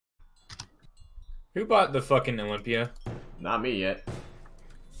Who bought the fucking Olympia? Not me yet.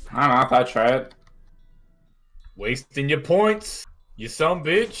 I don't know, I thought I'd try it. Wasting your points, you son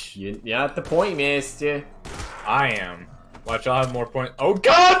bitch. You're not the point, mister. I am. Watch, I'll have more points. Oh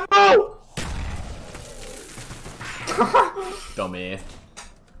god, no! Dumbass.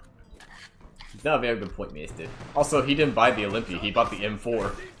 He's not a very good point, mister. Also, he didn't buy the Olympia, he bought the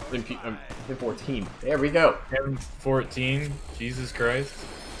M4. M14. There we go. M14, Jesus Christ.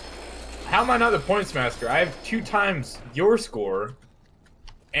 How am I not the points master? I have 2 times your score,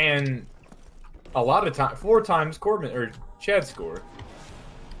 and a lot of time, 4 times Corbin or Chad's score.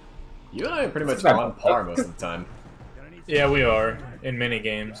 You and I are pretty much on par most of the time. Yeah, we are in many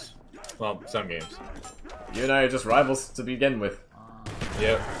games. Well, some games. You and I are just rivals to begin with.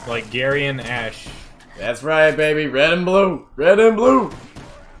 Yep, like Gary and Ash. That's right, baby. Red and blue. Red and blue.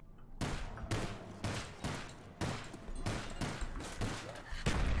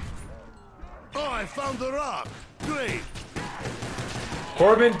 Oh, I found the rock. Great.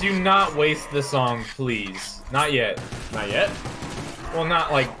 Corbin, do not waste the song, please. Not yet. Not yet? Well,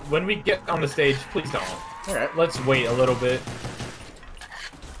 not like when we get on the stage. Please don't. Alright. Let's wait a little bit.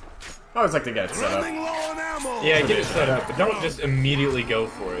 I always like to get it set up. Running low on ammo. Yeah, get it set up, but don't just immediately go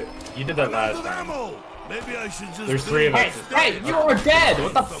for it. You did that last time. Ammo. Maybe I should just There's 3 of us. Hey, you are dead!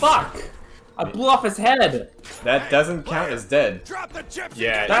 What the fuck? I blew off his head. That doesn't count as dead. Drop the chips.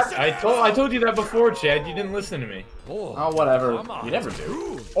 Yeah, I told you that before, Chad. You didn't listen to me. Oh, whatever. You never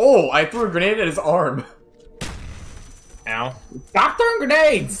do. Oh, I threw a grenade at his arm. Ow. Stop throwing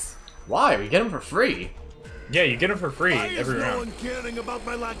grenades! Why? We get them for free. Yeah, you get them for free Why is every no round. one caring about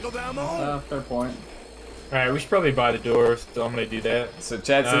my lack of ammo? Fair point. Alright, we should probably buy the door, so I'm gonna do that. So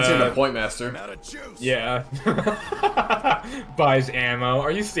Chad, since you're the point master. Out of juice. Yeah. Buys ammo.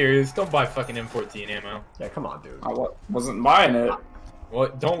 Are you serious? Don't buy fucking M14 ammo. Yeah, come on, dude. I wasn't buying it. Well,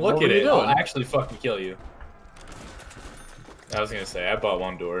 don't look What at were you it. I'll doing? actually fucking kill you. I was gonna say, I bought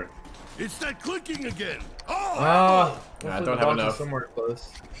 1 door. It's that clicking again. Oh. Ah, I hopefully don't the have box is enough. somewhere close.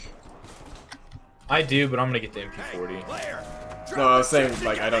 I do, but I'm gonna get the MP40. Player. No, I was saying,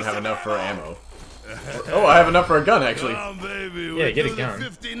 like, I don't have enough for ammo. Oh, I have enough for a gun, actually. Come on, baby. Yeah, We're get a to gun. the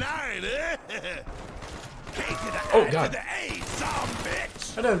 59, eh? K to the Oh, I God. to the A, some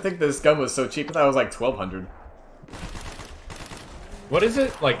bitch. I didn't think this gun was so cheap. I thought it was like 1,200. What is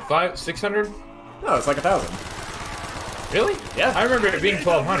it? Like 600? No, it's like 1,000. Really? Yeah. I remember it being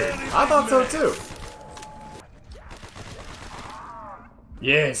 1,200. I thought so too.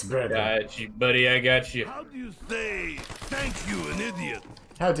 Yes, brother. Got you, buddy. I got you. How do you say thank you, an idiot?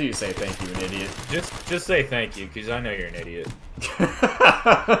 How do you say thank you, an idiot? Just say thank you, because I know you're an idiot.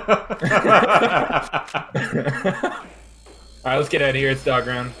 Alright, let's get out of here. It's dog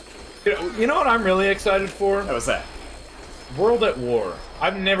round. You know what I'm really excited for? What was that? World at War.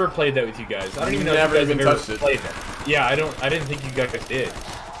 I've never played that with you guys. I don't even know Never if you guys even have ever touched it. played that. Yeah, I didn't think you guys did.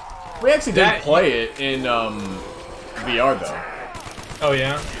 We actually did That- play it in VR though. Oh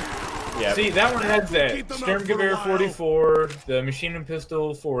yeah. Yeah. See, that one has that Keep them up for a Sturmgewehr while. 44, the machine and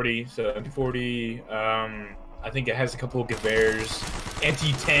pistol 40, so MP40. I think it has a couple of Gewehrs,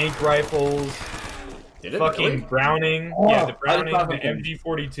 anti-tank rifles, Did it fucking really? Browning. Oh, Yeah, the I Browning, thought the it was-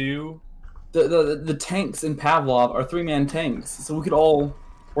 MG42. The tanks in Pavlov are 3-man tanks, so we could all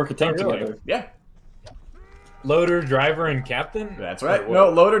work a tank really? together. Yeah, Loader, driver, and captain. that's right. Or what? No,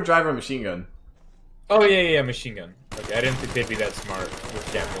 loader, driver, machine gun. Oh yeah, machine gun. Okay, I didn't think they'd be that smart with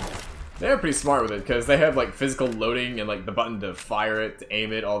captain. They're pretty smart with it because they have like physical loading and like the button to fire it, to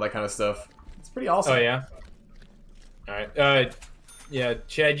aim it, all that kind of stuff. It's pretty awesome. Oh yeah. All right. Yeah,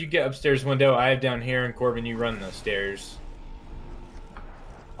 Chad, you get upstairs window. I have down here, and Corbin, you run the stairs.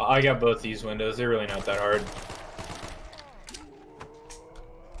 I got both these windows. They're really not that hard.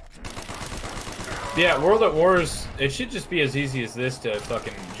 Yeah, World at Wars. It should just be as easy as this to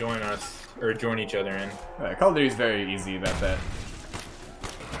fucking join us or join each other in. Call of Duty is very easy about that.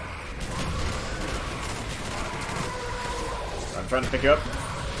 I'm trying to pick you up.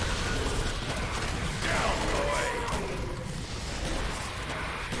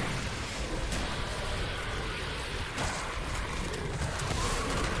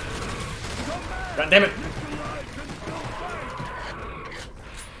 God damn it!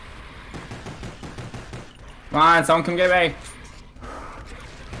 Come on, someone come get me.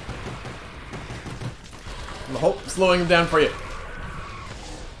 I'm slowing him down for you.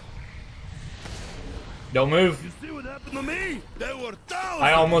 Don't move. You see what happened to me? There were thousands.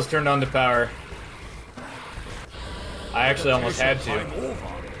 I almost turned on the power. I actually almost had to.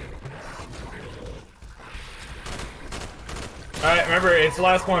 Alright, remember, it's the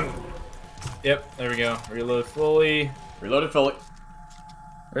last one. Yep, there we go. Reload fully. Reloaded fully.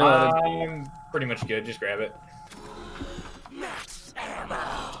 Reloaded. I'm pretty much good. Just grab it. Max ammo.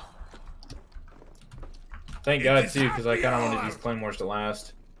 Thank God, too, because I kind of wanted these claymores to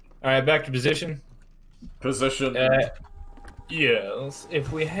last. Alright, back to position. Position. Yes,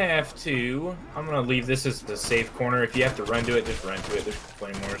 if we have to, I'm gonna leave this as the safe corner. If you have to run to it, just run to it. There's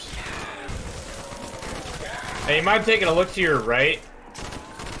claymores. Hey, you might take a look to your right.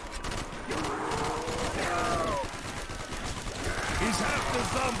 He's half the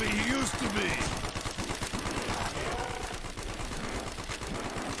zombie he used to be.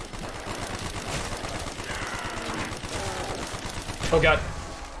 Oh God,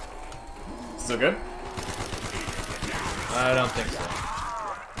 Still good? I don't think so.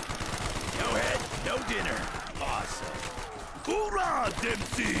 No head, no dinner. Awesome. Hoorah,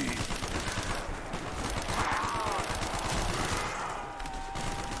 Dempsey!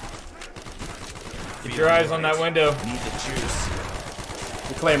 Keep your eyes on that window. Need the juice.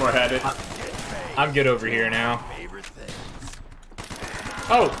 The Claymore had it. I'm good over here now. Favorite things.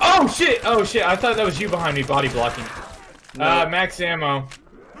 Oh shit! Oh shit! I thought that was you behind me, body blocking. No. Max ammo.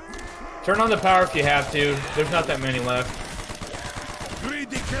 Turn on the power if you have to. There's not that many left.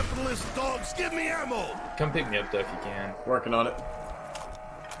 Greedy capitalist dogs, give me ammo! Come pick me up though if you can. Working on it.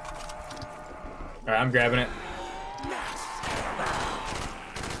 Alright, I'm grabbing it.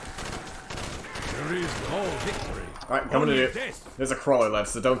 There is no victory. Alright, coming to Only you. death. There's a crawler left,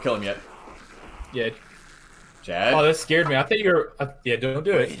 so don't kill him yet. Yeah. Chad? Oh, that scared me. I thought you were. Yeah, don't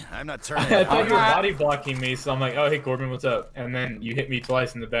do it. Wait, I'm not turning I it thought you were on. body blocking me, so I'm like, oh hey Corbin, what's up? And then you hit me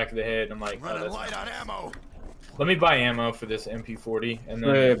twice in the back of the head. I'm like, oh, Running that's light on ammo. Let me buy ammo for this MP40, and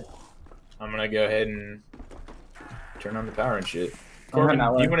then Good. I'm gonna go ahead and turn on the power and shit. I'm Corbin,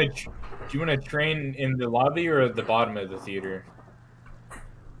 running do that you want to train in the lobby or at the bottom of the theater?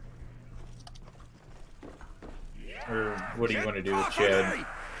 Or what do you want to do with Chad?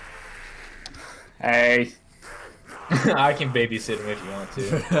 Hey. I can babysit him if you want to.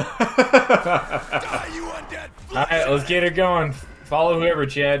 Die, you undead All right, let's get it going. Follow whoever,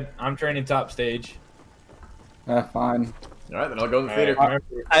 Chad. I'm training top stage. Fine. Alright, then I'll go in the All right, theater.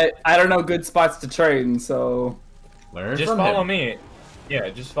 remember- I don't know good spots to train, so Learn Just from follow him. me. Yeah,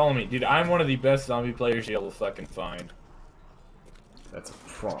 just follow me. Dude, I'm one of the best zombie players you'll fucking find. That's a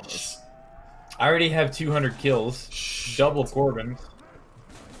promise. I already have 200 kills. Double Corbin.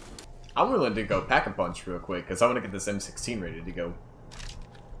 I'm willing to go pack a punch real quick, because I want to get this M16 ready to go.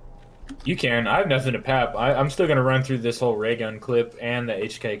 You can. I have nothing to pap. I'm still going to run through this whole ray gun clip and the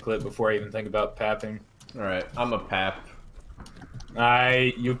HK clip before I even think about papping. Alright, I'm a pap.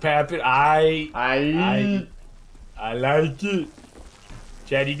 You pap it. I like it.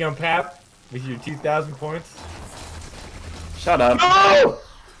 Chad, you gonna pap with your 2,000 points? shut up. No!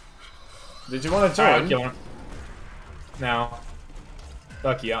 Did you want to Alright, join? I'll kill him. No.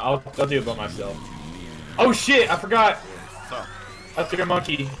 Fuck you. I'll do it by myself. Oh shit! I forgot. I threw a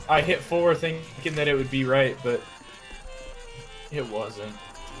monkey. I hit 4 thinking that it would be right, but it wasn't.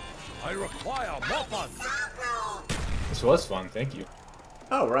 I require more fun. This was fun. Thank you.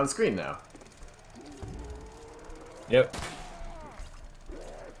 Oh, we're on screen now. Yep.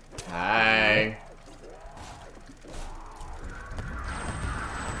 Hi.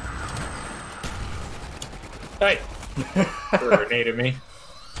 Hey! Grenade at me.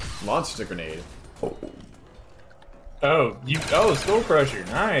 Launched a grenade. Oh, Skull Crusher.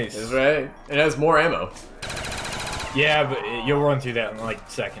 Nice. Is right. It has more ammo. Yeah, but you'll run through that in like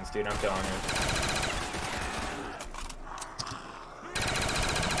seconds, dude. I'm telling you.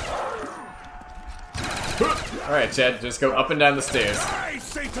 Alright, Chad, just go up and down the stairs. Die,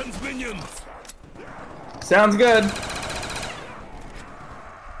 Satan's minions. Sounds good.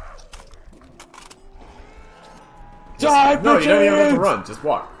 Die, No, you don't even have to bitches! run, just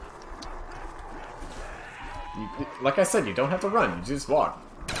walk. Like I said, you don't have to run, you just walk.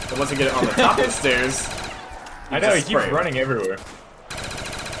 But once you get on the top of the stairs, I know, he just keeps spray. running everywhere.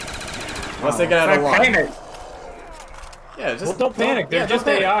 Once they get out of the line. Panic. Yeah, just Well, don't panic. They're yeah, just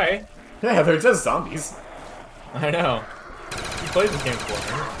don't panic. AI. Yeah, they're just zombies. I know. He plays this game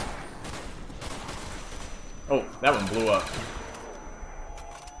for me. Oh, that one blew up.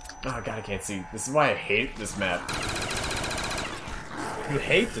 Oh god, I can't see. This is why I hate this map. You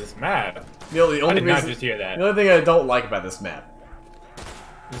hate this map. You know, the I only did not reason- just hear that. The only thing I don't like about this map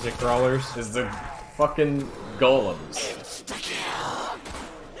Is it crawlers? is the fucking golems.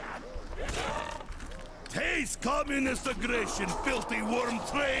 Taste communist aggression, filthy worm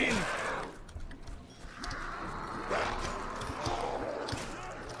train.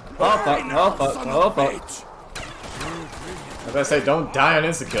 Oh fuck, oh fuck, Son oh of a fuck. bitch. As I say, don't die on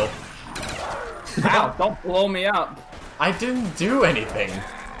insta-kill. Ow, don't blow me up. I didn't do anything.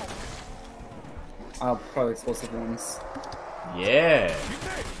 Probably explosive ones. Yeah.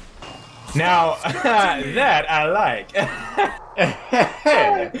 Now, that I like.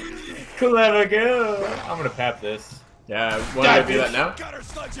 Clever girl. I'm gonna pap this. Yeah, want to do that now?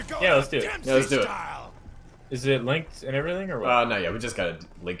 Yeah, let's do it. Yeah, let's do it. Is it linked and everything, or what? No, yeah, we just gotta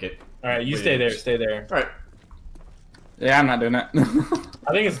link it. Alright, you stay there, stay there. Alright. Yeah, I'm not doing it.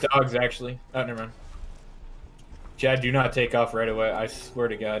 I think it's dogs, actually. Oh, never mind. Chad, do not take off right away. I swear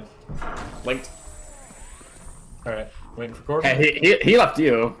to God. Linked. Alright, waiting for Corbin. Hey, he left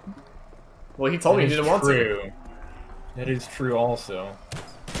you. Well, he told me he didn't want to. That is true also.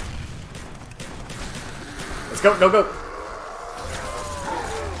 Let's go, go, go.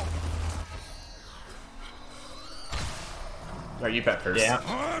 Alright, you pet first. Yeah,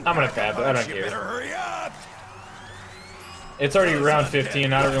 I'm gonna pap it. I don't care. Hurry up! It's already round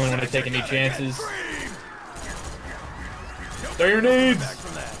 15. I don't really want to take any chances. Throw your needs!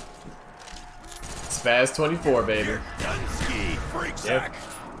 Spaz 24, baby. Dunsky, freak sack.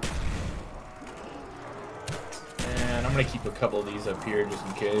 And I'm gonna keep a couple of these up here just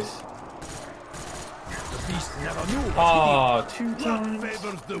in case. The beast never knew. Oh, 2 Luck times.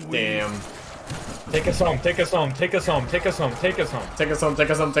 favors the weak. Damn. Take us home, take us home, take us home, take us home, take us home. Take us home, take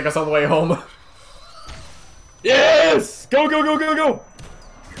us home, take us all the way home. Yes! Go, go, go, go, go!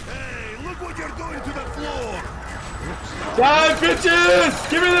 Hey, look what you're doing to the floor. Die, bitches!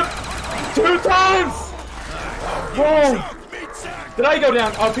 Give me them 2 times! Boom! Meat sack. Did I go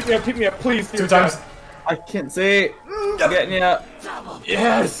down? Oh, pick me up, please. 2 times. I can't see. Getting you.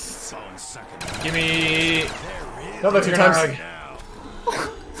 Yes! Someone second. Give me... Another 2 You're times. not-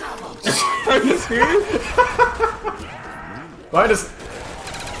 Are you serious? Behind us.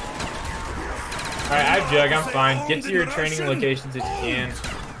 Alright, I have Jug, I'm fine. Get to your training locations if you can.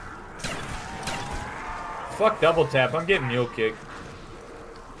 Fuck double tap, I'm getting mule kick.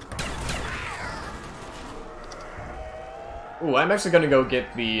 Ooh, I'm actually gonna go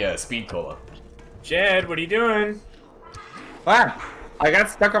get the speed cola. Chad, what are you doing? Ah, I got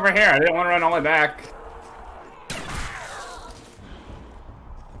stuck over here. I didn't want to run all the way back.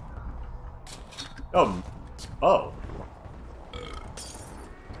 Oh. Oh.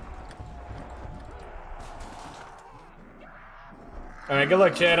 Alright, good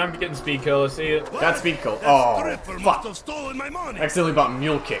luck, Chad. I'm getting speed kill. Let's see it. Got speed cola. That Oh, stripper must fuck. have stolen my money. Accidentally bought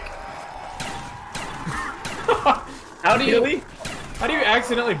mule kick. How do you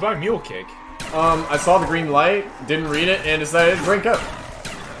accidentally buy mule kick? I saw the green light, didn't read it, and decided to drink up.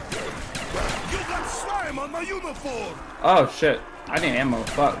 You got slime on my uniform. Oh shit. I need ammo.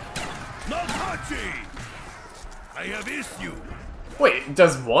 Fuck. Not touchy. I have issue. Wait, it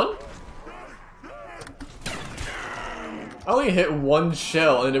does one? I only hit 1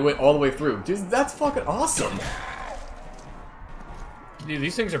 shell and it went all the way through. Dude, that's fucking awesome. Dude,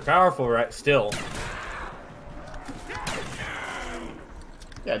 these things are powerful, right? Still.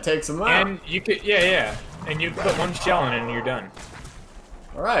 Yeah, it takes them out. And you could, yeah. And you put 1 shell in it and you're done.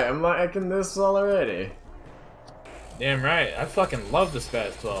 Alright, I'm liking this already. Damn right. I fucking love the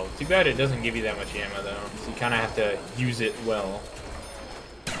Spaz 12. Too bad it doesn't give you that much ammo, though. So you kind of have to use it well.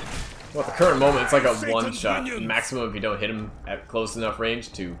 Well, at the current moment, it's like a Satan's 1-shot minions. maximum if you don't hit him at close enough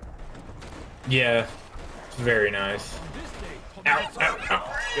range to... Yeah. It's very nice. Ow, ow,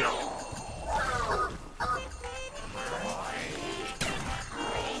 ow. Get off.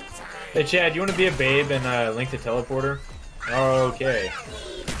 Hey, Chad, you want to be a babe and link the teleporter? Okay.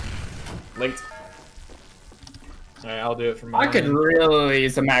 Linked. Alright, I'll do it for my I could really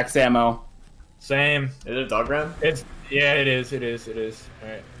use some max ammo. Same. Is it a dog round? Yeah, it is.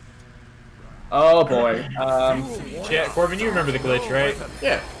 Alright. Oh boy. Chad, Corbin, you remember the glitch, right?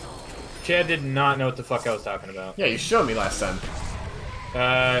 Yeah. Chad did not know what the fuck I was talking about. Yeah, you showed me last time.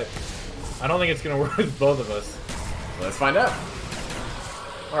 I don't think it's gonna work with both of us. Let's find out.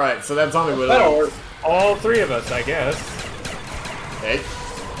 Alright, so that zombie would... That'll work. All 3 of us, I guess. Hey.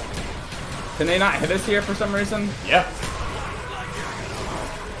 Can they not hit us here for some reason? Yeah.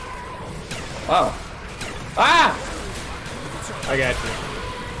 Oh. Ah! I got you.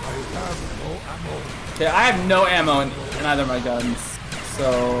 Yeah, I have no ammo in either of my guns,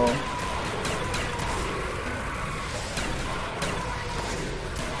 so...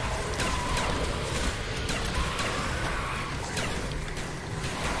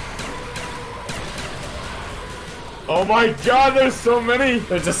 Oh my god, there's so many!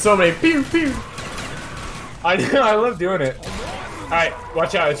 There's just so many. Pew, pew. I love doing it. Alright,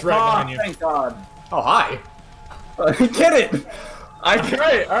 watch out, it's right behind you. Thank God. Oh, hi. Get it!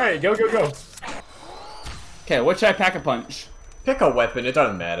 Alright, go. Okay, what should I pack a punch? Pick a weapon, it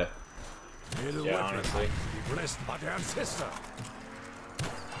doesn't matter. Little Yeah, weapon. honestly. Be blessed by the ancestor.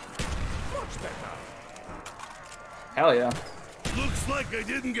 Much better. Hell yeah. Looks like I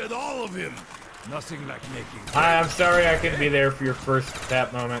didn't get all of him. Nothing like making. Hi, I'm sorry I couldn't be there for your first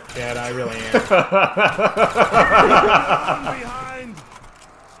tap moment, Chad. I really am. Behind.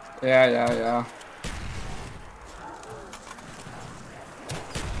 Yeah.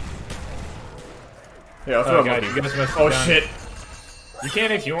 Yeah, I'll throw Oh a god, monkey. you guys must Oh be done. shit! You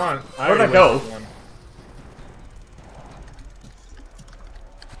can if you want. Where'd already I go? wasted one.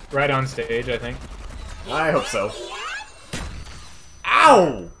 Right on stage, I think. I hope so.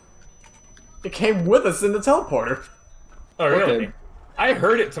 Ow! It came with us in the teleporter. Oh really? Okay. I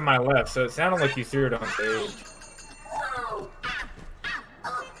heard it to my left, so it sounded like you threw it on stage.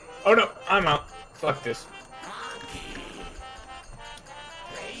 Oh no, I'm out. Fuck this.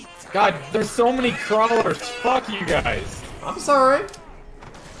 God, there's so many crawlers. Fuck you guys. I'm sorry.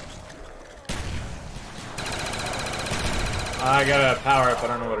 I got a power up. I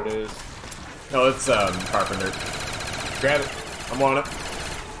don't know what it is. No, it's Carpenter. Grab it. I'm on it.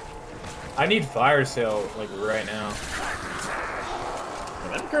 I need fire sale like right now.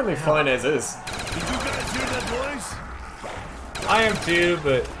 I'm currently fine as is. Did you guys hear that voice? I am too,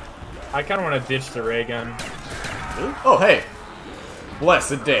 but I kind of want to ditch the ray gun. Ooh. Oh hey,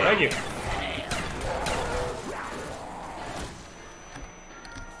 blessed day. Thank you.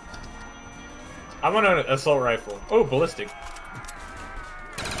 I want an assault rifle. Oh, ballistic.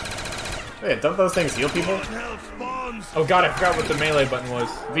 Hey, don't those things heal people? What hell spawns? Oh god, I forgot what the melee button was.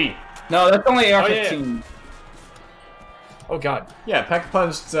 V. No, that's only Oh, yeah. AR-15. Oh god. Yeah,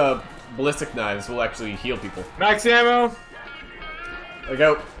 pack-punched ballistic knives will actually heal people. Max ammo. There we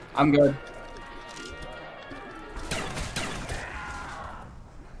go. I'm good.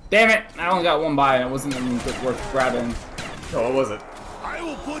 Damn it! I only got one buy. It wasn't even worth grabbing. Oh, what was it? I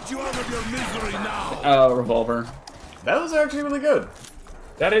will put you out of your misery now. Revolver. That was actually really good.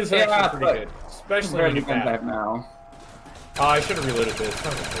 That is Yeah, actually pretty but- good. Especially Where when you you come back. back now? Oh, I should have reloaded this.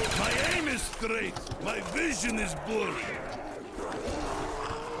 Son of a bitch. My aim is straight. My vision is blurry.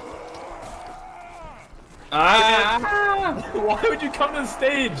 Ah! Why would you come to the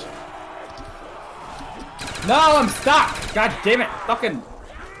stage? No, I'm stuck! God damn it! Fucking.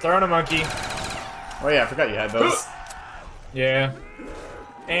 Throwing a monkey. Oh yeah, I forgot you had those. Yeah.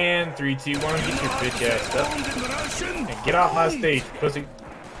 And 3, 2, 1, get your bitch ass up. Found in Russian. And get off my stage, pussy.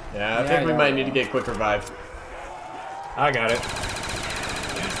 Yeah, I think we might need to get quick revive. I got it.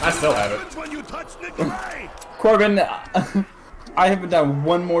 I still have it. When you touch Nikolai. Corbin, I haven't done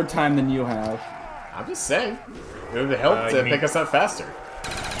one more time than you have. I'm just saying. It would help to you mean- pick us up faster.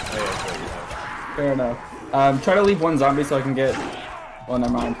 Oh, yeah, sure, yeah. Fair enough. Try to leave one zombie so I can get. Well,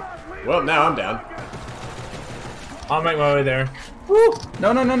 never mind. Well, now I'm down. I'll make my way there. Woo!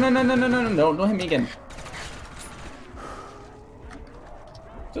 No! Don't hit me again.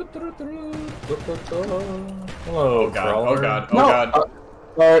 Hello, Oh god, oh crawler. god, oh No! god.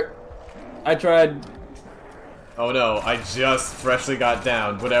 Alright. I tried. Oh no, I just freshly got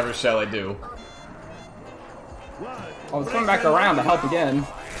down. Whatever shall I do? I was coming back around to help again.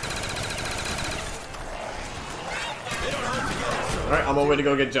 Alright, I'm on my way to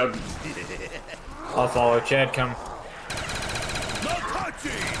go get Jug. I'll follow. Chad, come. No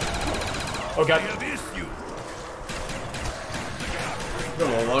touching. Oh I god. have issue.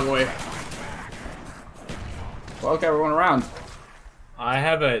 Going a long way. Well, okay, we're going around. I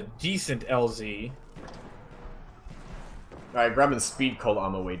have a decent LZ. Alright, grabbing speed cola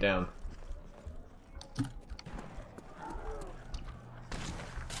on my way down.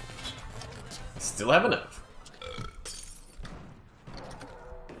 Still have enough.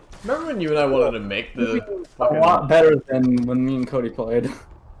 Remember when you and I wanted to make the A fucking... lot better than when me and Cody played.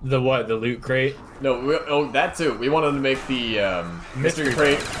 The what? The loot crate? No, oh, that too. We wanted to make the mystery Mystery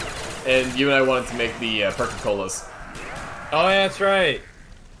crate, and you and I wanted to make the Perky Colas. Oh, yeah, that's right.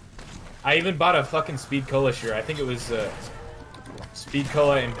 I even bought a fucking Speed Cola shirt. I think it was Speed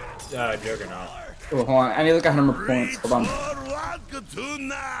Cola and Juggernaut. Oh, hold on. I need like 100 points. Hold on. For vodka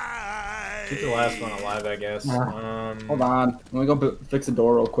tonight. Keep the last one alive, I guess. Hold on. Let me go fix the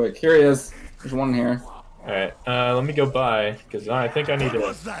door real quick. Here he is. There's one here. Alright, let me go by, because I think I need What to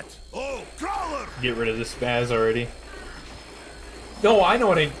was that? Oh, crawler. get rid of this spaz already. No, I know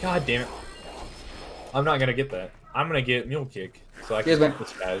what I... God damn it. I'm not gonna get that. I'm gonna get Mule Kick, so I can Excuse me. get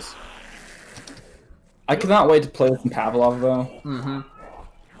this spaz. I cannot wait to play with some Pavlov though. Mm-hmm.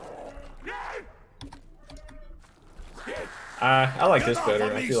 I like this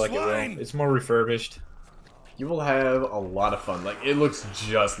better. I feel like it will. It's more refurbished. You will have a lot of fun. Like, it looks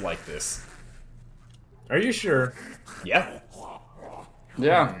just like this. Are you sure? Yeah.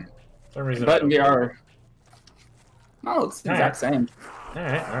 Yeah. For some reason. But we are. No, it's the exact same.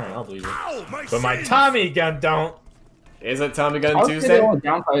 Alright, I'll believe it. Ow, my But my sins. Tommy gun don't. Is it Tommy Gun I would say Tuesday? the only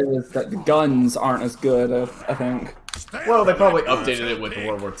downside is that the guns aren't as good, I think. Well, they probably updated it with the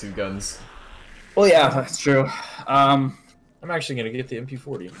World War II guns. Well, yeah, that's true. I'm actually gonna get the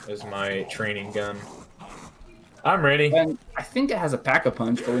MP40 as my training gun. I'm ready. And I think it has a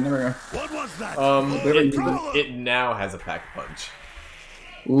pack-a-punch, but we never... What was that? It now has a pack-punch.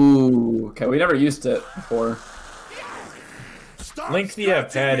 Ooh, okay, we never used it before. Stop Link the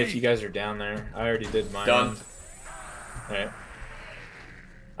scratching pad me. if you guys are down there. I already did mine. Done. Alright.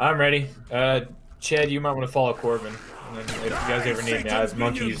 I'm ready. Chad, you might want to follow Corbin. And then if you guys ever need me, I have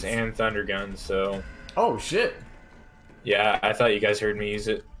monkeys and thunder guns, so... Oh, shit. Yeah, I thought you guys heard me use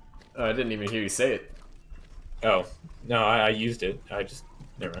it. I didn't even hear you say it. Oh. No, I used it. I just...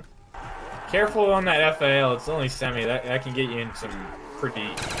 Never mind. Careful on that FAL. It's only semi. That can get you in some pretty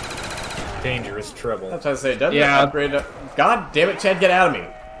dangerous trouble. I'm trying to say, doesn't Yeah. it upgrade... God damn it, Chad, get out of me.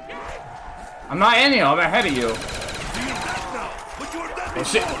 I'm not in you, I'm ahead of you. You're dead now, but you were dead Oh,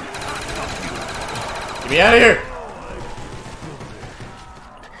 shit. before. Get me out of here.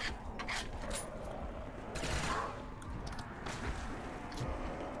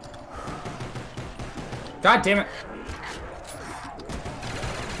 God damn it.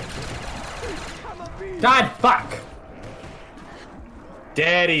 God, fuck.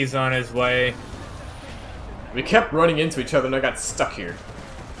 Daddy's on his way. We kept running into each other and I got stuck here.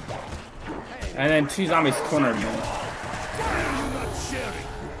 And then two zombies cornered me. You're not sharing.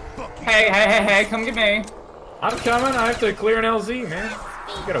 Fuck you. Hey, come get me. I'm coming. I have to clear an LZ, man.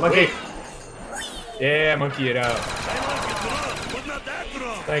 You gotta Monkey. wait. Yeah, monkey it out. I like it rough, but not that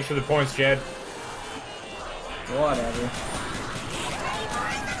rough. Thanks for the points, Chad. Whatever.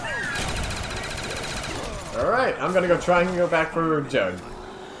 Alright, I'm gonna go try and go back for Jug.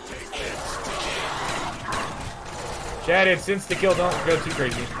 Chad, it's insta-kill. Don't go too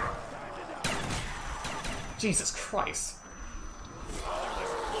crazy. Jesus Christ.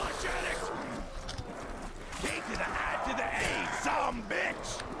 Watch at it. K to the I to the A, some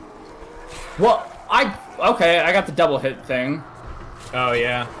bitch. Well, okay, I got the double hit thing. Oh,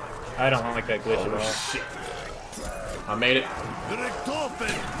 yeah. I don't like that glitch at all. Oh, shit. I made it.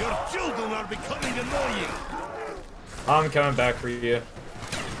 Richtofen, your children are becoming annoying. I'm coming back for you.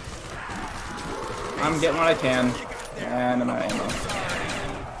 I'm getting what I can. And I'm out of ammo.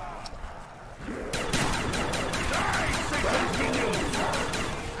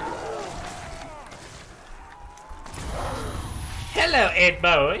 Hello, Ed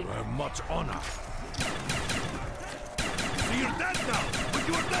boy. Much honor. So you're dead now, but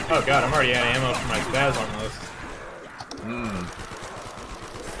you were dead Oh god, I'm already out of ammo for my spaz on list.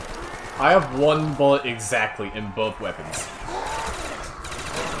 I have one bullet exactly in both weapons.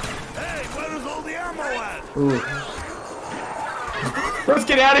 Hey, where's all the ammo at? Ooh. Let's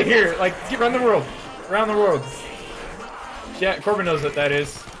get out of here! Like, run the world. Around the world. Yeah, Corbin knows what that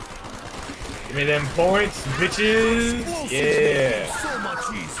is. Give me them points, bitches! Yeah! So much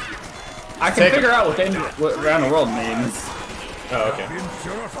easier. I can Take it. figure out what around the world means. Oh, okay. Been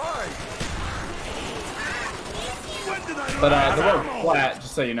purified. When did I But run the out word of ammo? flat,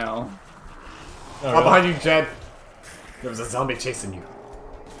 just so you know. Oh, I'm really? behind you, Chad. There was a zombie chasing you.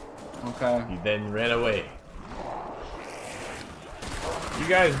 Okay. He then ran away. You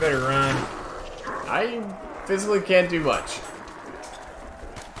guys better run. I physically can't do much.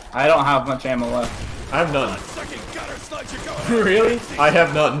 I don't have much ammo left. I have none. Second gutter slugs are going. Really? I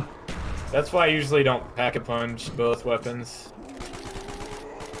have none. That's why I usually don't pack-a-punch both weapons.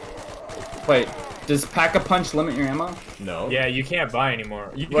 Wait, does Pack-a-Punch limit your ammo? No. Yeah, you can't buy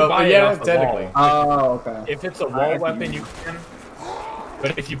anymore. You can Well, buy yeah, it off the technically. wall. Oh, okay. If it's a I wall can weapon, use you can.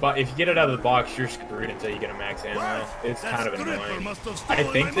 But if you get it out of the box, you're screwed until you get a max ammo. It's kind of annoying. I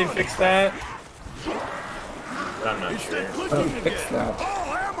think they fixed that, but I'm not sure. Oh, fix that.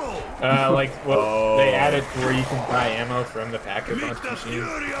 Oh, ammo! Like, well, Oh. they added to where you can buy ammo from the Meet pack-a-punch the machine.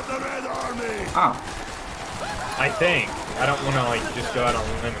 fury of the Red Army! Oh. I think. I don't want to like just go out on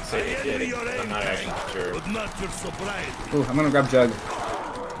a limb and say they did it. I'm not actually sure. But not your sobriety. Ooh, I'm gonna grab Jug.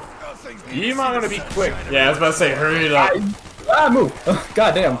 You might want to be quick. Yeah, I was about to say, hurry it up. Move!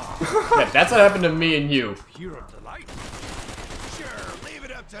 God damn. Yeah, that's what happened to me and you. Pure delight. Sure, leave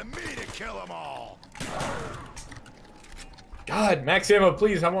it up to me to kill them all. God, max ammo,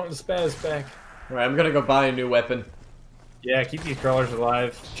 please. I want the spaz back. Alright, I'm gonna go buy a new weapon. Yeah, keep these crawlers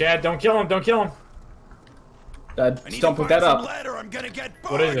alive. Chad, don't kill him. Don't kill him. Just don't pick that up. Ladder. I'm gonna get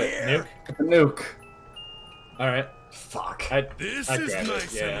What is bored it? here. Nuke? Get the nuke. All right. Fuck. This I'd is grab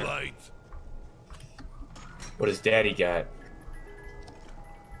nice it. and Yeah. light. What does Daddy got?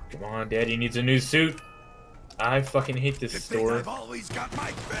 Come on, Daddy needs a new suit. I fucking hate this To think store. I've always got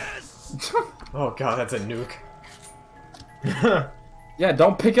my fists. Oh god, that's a nuke. Yeah,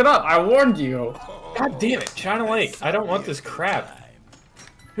 don't pick it up. I warned you. God damn it, China Lake. I don't want this crap.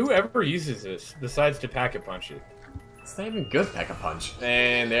 Whoever uses this decides to pack-a-punch it. It's not even good Pack-a-Punch.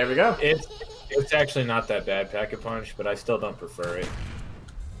 And there we go. It's actually not that bad, pack-a-punch, but I still don't prefer it.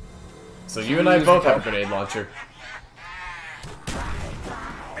 So you and I both have a grenade launcher.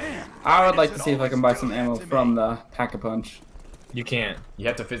 I would like to see if I can buy some ammo from the Pack-a-Punch. You can't. You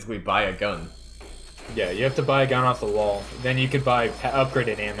have to physically buy a gun. Yeah, you have to buy a gun off the wall. Then you could buy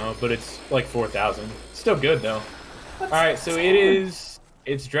upgraded ammo, but it's like 4,000. Still good, though. Alright, so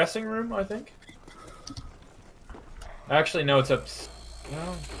it's dressing room, I think? Actually, no, it's up...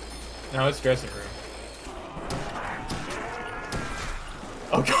 No, it's dressing room.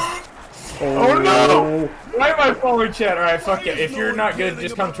 Oh, God. Oh, no! Why am I following chat? Alright, fuck it. If you're not good,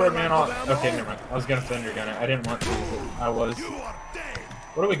 just come toward me and I'll... Okay, never mind. I was gonna thunder gun it. I didn't want to, but I was.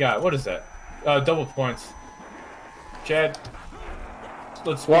 What do we got? What is that? Double points. Chad.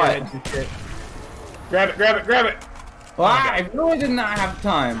 Let's What? Grab it, grab it, grab it! Well, I really did not have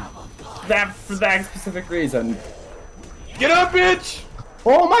time. For that specific reason. Get up, bitch!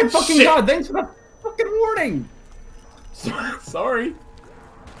 Oh my fucking Shit. god, thanks for the fucking warning! Sorry.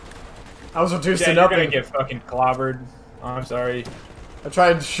 I was reduced Chad, to you're gonna nothing. get fucking clobbered. Oh, I'm sorry. I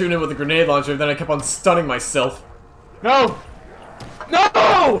tried shooting him with a grenade launcher, then I kept on stunning myself. No! No!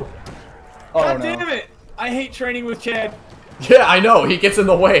 Oh God no. damn it! I hate training with Chad. Yeah, I know, he gets in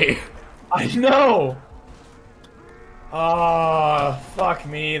the way. I know! Ah, fuck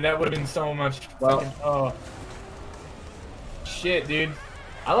me. That would have been so much Well. fucking... Oh. Shit, dude.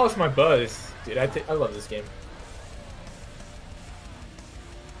 I lost my buzz. Dude, I love this game.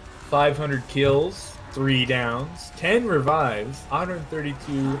 500 kills, 3 downs, 10 revives,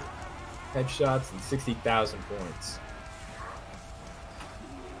 132 headshots, and 60,000 points.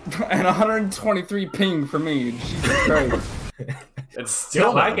 And 123 ping for me. Jesus Christ. It's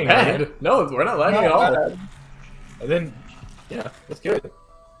still You're not not lagging, bad. are you? No, we're not lagging at all. bad. And then, yeah, that's good.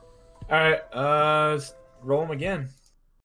 Alright, let's roll them again.